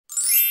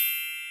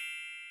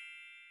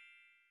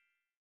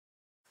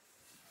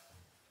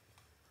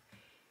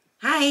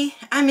Hi,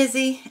 I'm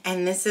Izzy,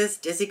 and this is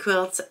Dizzy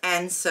Quilts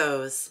and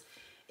Sews.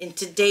 In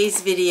today's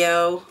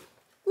video,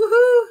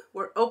 woohoo,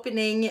 we're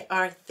opening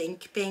our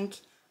Think Pink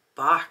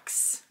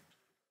box.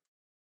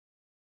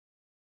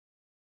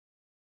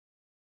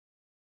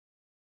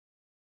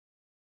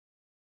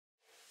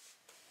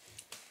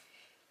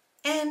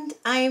 And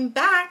I'm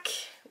back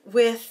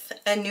with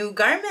a new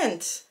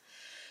garment.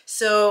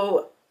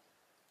 So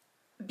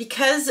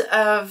because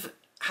of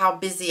how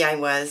busy I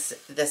was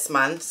this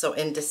month, so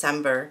in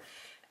December,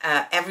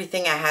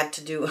 everything I had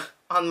to do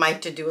on my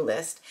to-do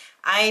list,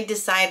 I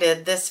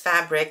decided this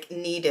fabric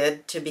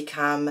needed to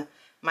become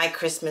my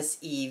Christmas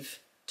Eve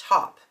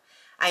top.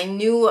 I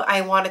knew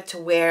I wanted to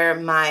wear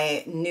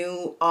my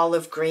new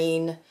olive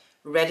green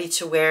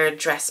ready-to-wear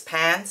dress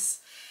pants,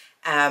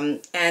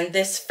 and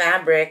this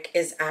fabric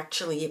is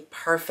actually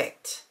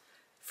perfect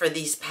for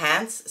these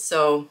pants.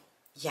 So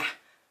yeah,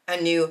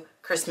 a new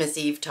Christmas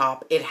Eve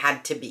top it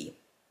had to be.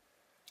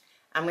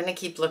 I'm gonna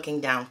keep looking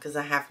down because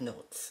I have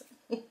notes.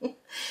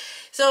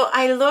 So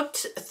I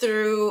looked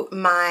through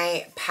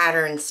my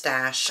pattern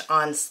stash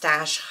on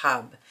Stash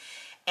Hub,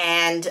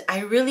 and I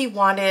really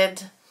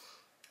wanted,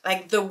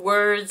 like, the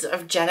words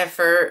of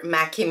Jennifer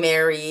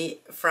McImerry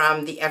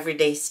from the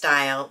Everyday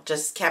Style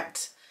just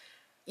kept,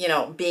 you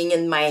know, being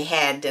in my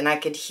head, and I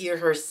could hear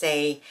her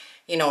say,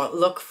 you know,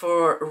 look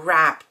for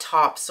wrap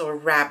tops or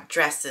wrap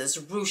dresses,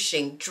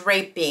 ruching,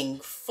 draping,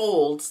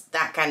 folds,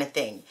 that kind of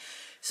thing.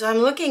 So I'm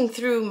looking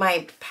through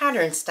my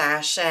pattern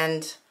stash,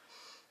 and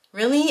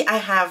really I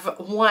have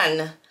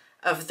one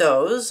of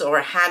those,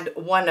 or had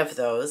one of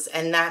those,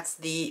 and that's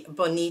the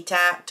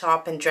Bonita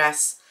top and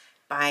dress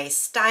by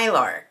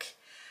Stylark.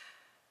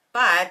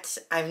 But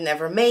I've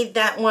never made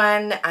that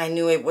one. I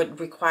knew it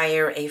would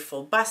require a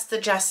full bust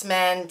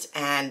adjustment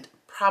and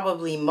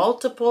probably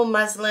multiple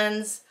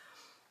muslins.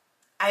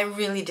 I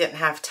really didn't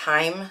have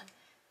time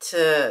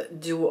to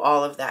do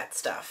all of that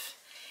stuff.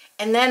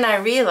 And then I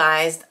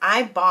realized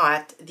I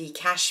bought the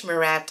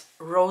Cashmerette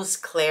Rose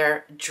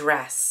Claire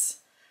dress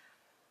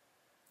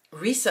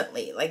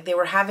recently. Like, they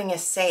were having a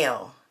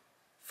sale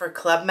for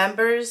club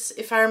members,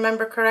 if I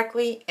remember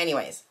correctly.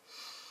 Anyways,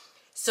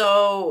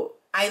 so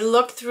I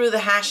looked through the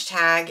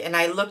hashtag and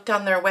I looked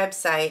on their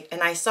website,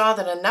 and I saw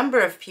that a number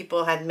of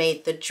people had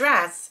made the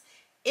dress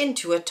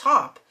into a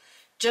top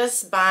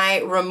just by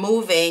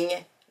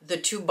removing the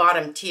two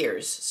bottom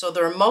tiers. So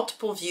there are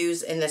multiple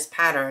views in this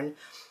pattern.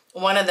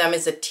 One of them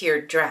is a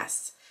tiered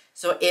dress.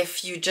 So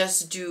if you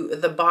just do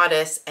the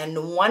bodice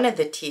and one of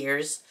the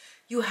tiers,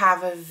 you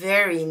have a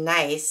very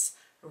nice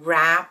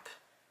wrap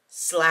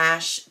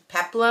slash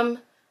peplum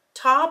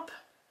top.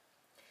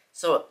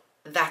 So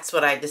that's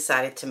what I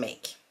decided to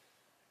make.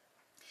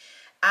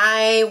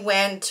 I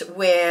went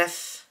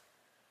with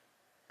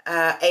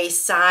a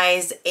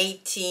size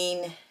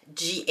 18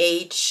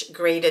 GH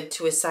graded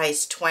to a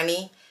size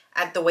 20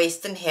 at the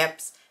waist and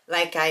hips,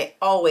 like I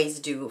always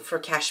do for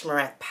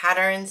Cashmerette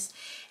patterns.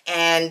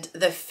 And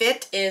the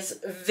fit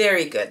is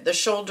very good. The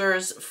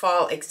shoulders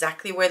fall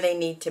exactly where they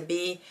need to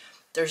be.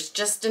 There's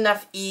just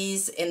enough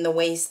ease in the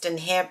waist and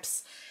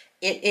hips.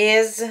 It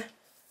is,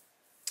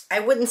 I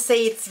wouldn't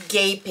say it's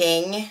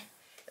gaping,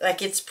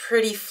 like it's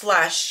pretty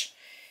flush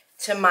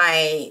to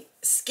my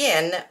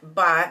skin,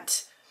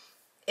 but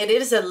it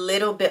is a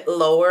little bit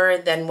lower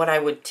than what I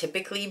would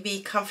typically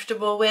be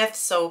comfortable with.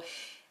 So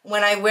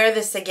when I wear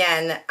this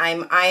again,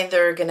 I'm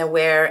either gonna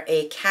wear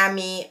a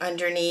cami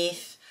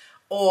underneath,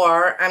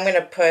 or I'm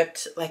gonna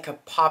put like a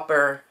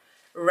popper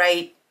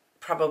right,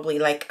 probably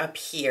like up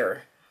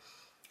here.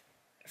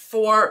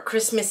 For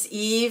Christmas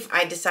Eve,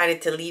 I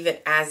decided to leave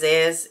it as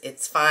is.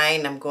 It's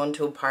fine. I'm going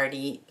to a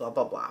party, blah,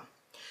 blah, blah.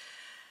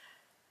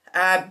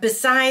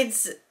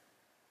 Besides,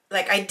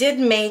 like, I did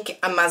make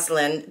a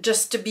muslin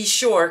just to be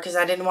sure, because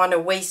I didn't want to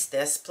waste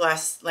this.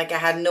 Plus, like, I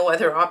had no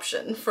other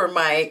option for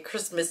my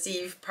Christmas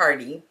Eve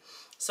party.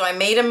 So I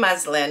made a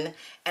muslin,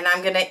 and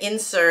I'm going to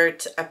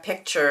insert a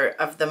picture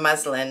of the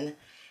muslin.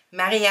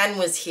 Marianne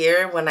was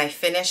here when I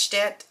finished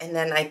it, and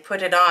then I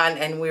put it on,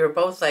 and we were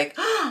both like,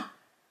 oh,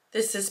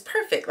 this is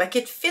perfect. Like,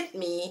 it fit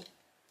me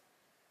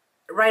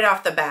right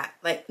off the bat,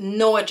 like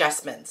no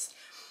adjustments.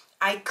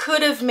 I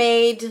could have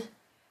made,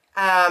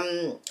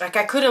 like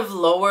I could have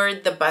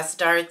lowered the bust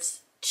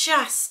darts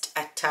just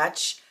a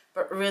touch,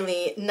 but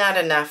really not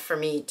enough for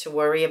me to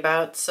worry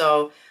about.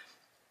 So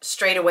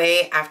straight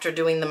away after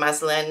doing the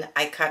muslin,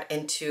 I cut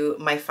into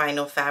my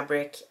final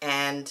fabric,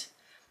 and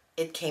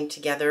it came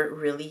together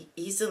really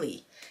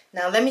easily.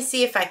 Now let me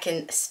see if I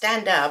can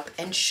stand up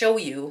and show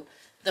you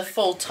the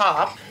full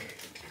top.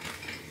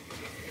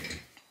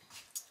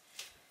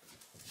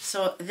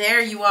 So there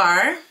you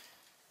are.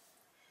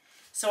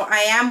 So I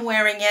am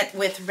wearing it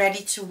with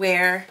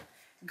ready-to-wear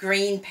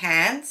green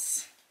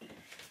pants,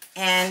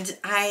 and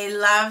I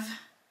love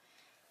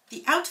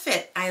the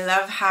outfit. I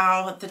love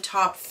how the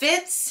top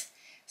fits.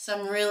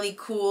 Some really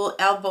cool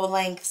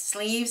elbow-length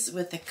sleeves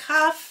with a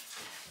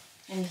cuff,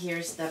 and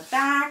here's the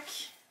back.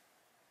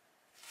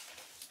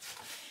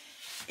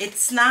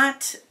 It's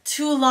not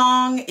too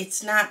long,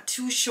 it's not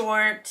too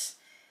short.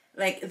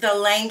 Like the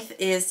length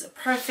is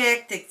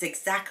perfect. It's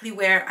exactly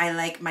where I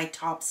like my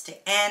tops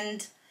to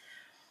end.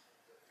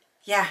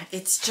 Yeah,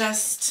 it's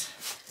just,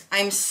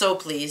 I'm so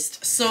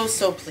pleased.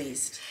 So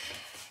pleased.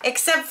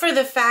 Except for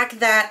the fact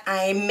that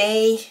I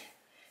may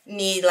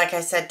need, like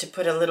I said, to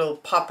put a little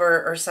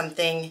popper or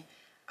something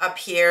up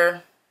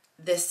here.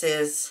 This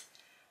is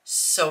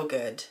so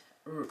good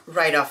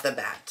right off the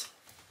bat.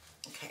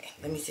 Okay,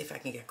 let me see if I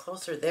can get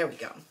closer. There we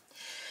go.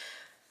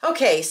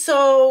 Okay,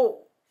 so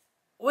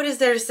what is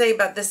there to say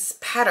about this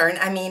pattern?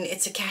 I mean,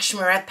 it's a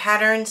cashmerette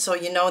pattern, so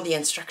you know the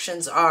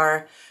instructions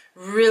are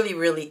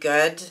really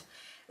good.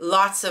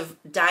 Lots of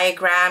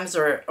diagrams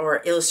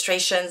or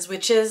illustrations,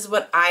 which is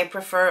what I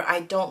prefer.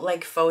 I don't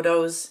like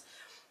photos,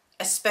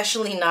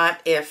 especially not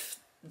if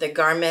the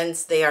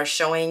garments they are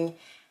showing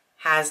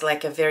has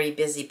like a very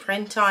busy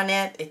print on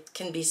it. It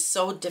can be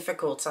so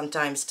difficult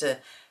sometimes to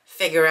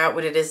figure out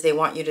what it is they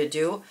want you to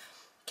do.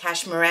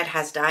 Cashmerette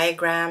has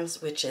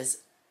diagrams, which is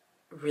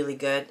really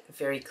good,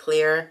 very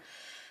clear.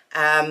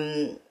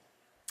 The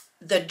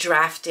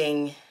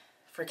drafting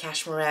for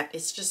Cashmerette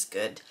is just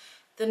good.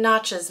 The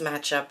notches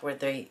match up where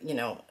they, you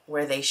know,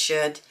 where they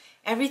should.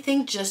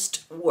 Everything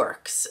just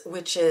works,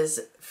 which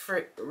is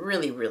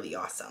really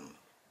awesome.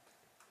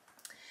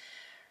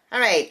 All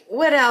right,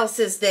 what else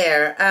is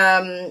there?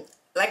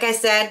 Like I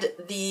said,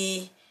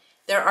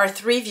 there are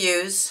 3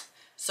 views.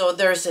 So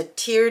there's a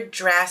tiered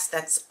dress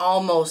that's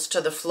almost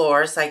to the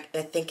floor. It's like,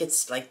 I think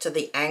it's like to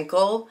the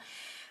ankle,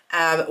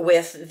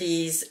 with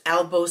these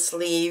elbow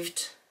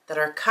sleeved that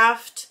are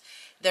cuffed.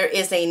 There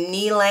is a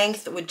knee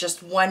length with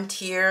just 1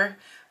 tier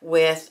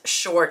with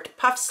short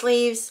puff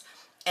sleeves.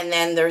 And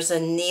then there's a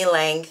knee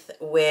length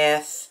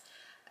with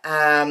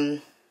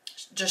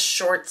just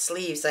short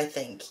sleeves, I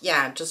think.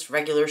 Yeah, just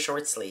regular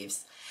short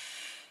sleeves.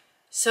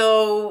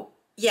 So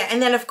yeah,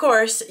 and then of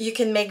course you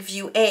can make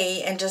view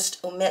A and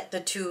just omit the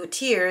 2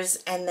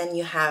 tiers, and then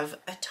you have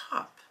a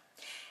top.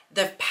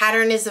 The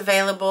pattern is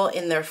available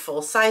in their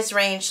full size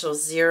range, so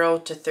 0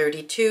 to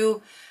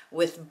 32,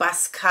 with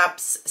bust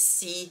cups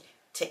C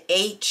to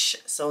H,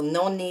 so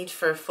no need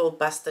for full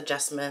bust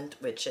adjustment,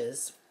 which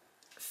is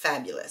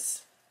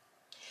fabulous.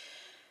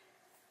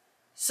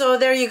 So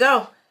there you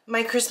go,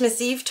 my Christmas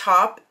Eve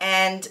top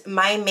and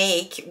my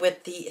make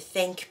with the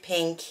Think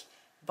Pink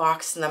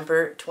box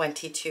number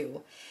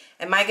 22.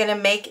 Am I gonna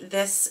make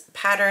this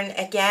pattern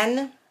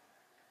again?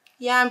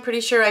 Yeah, I'm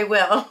pretty sure I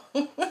will.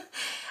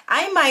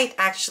 I might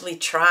actually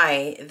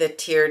try the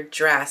tiered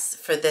dress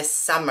for this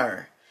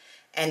summer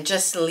and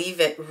just leave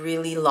it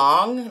really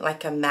long,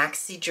 like a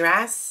maxi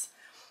dress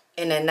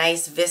in a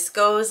nice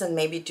viscose, and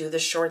maybe do the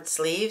short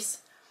sleeves.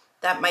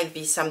 That might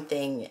be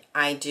something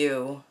I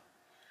do.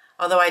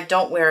 Although I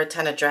don't wear a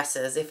ton of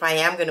dresses. If I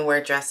am going to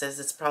wear dresses,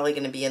 it's probably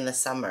going to be in the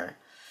summer.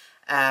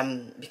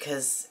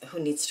 Because who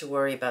needs to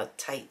worry about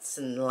tights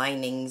and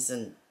linings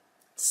and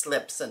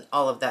slips and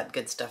all of that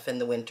good stuff in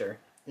the winter?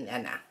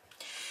 Nah.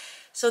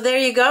 So there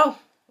you go.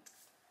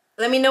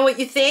 Let me know what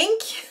you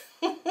think.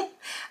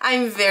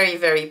 I'm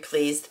very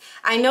pleased.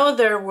 I know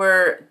there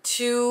were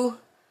 2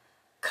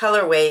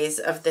 colorways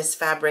of this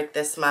fabric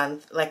this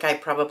month, like I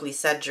probably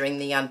said during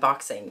the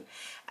unboxing.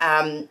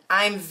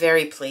 I'm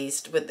very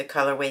pleased with the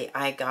colorway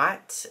I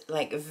got,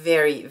 like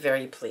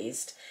very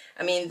pleased.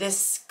 I mean,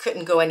 this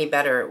couldn't go any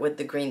better with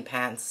the green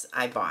pants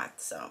I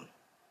bought. So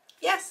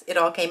yes, it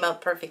all came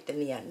out perfect in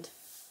the end.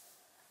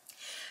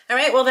 All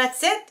right, well,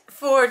 that's it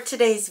for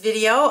today's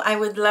video. I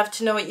would love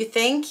to know what you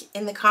think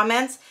in the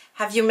comments.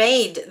 Have you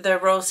made the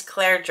Rose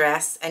Claire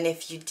dress? And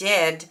if you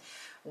did,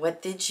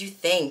 what did you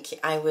think?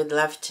 I would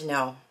love to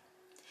know.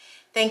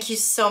 Thank you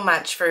so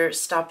much for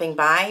stopping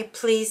by.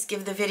 Please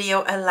give the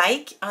video a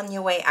like on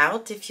your way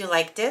out if you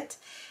liked it,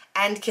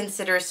 and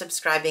consider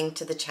subscribing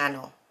to the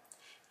channel.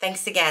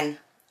 Thanks again,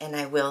 and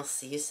I will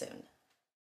see you soon.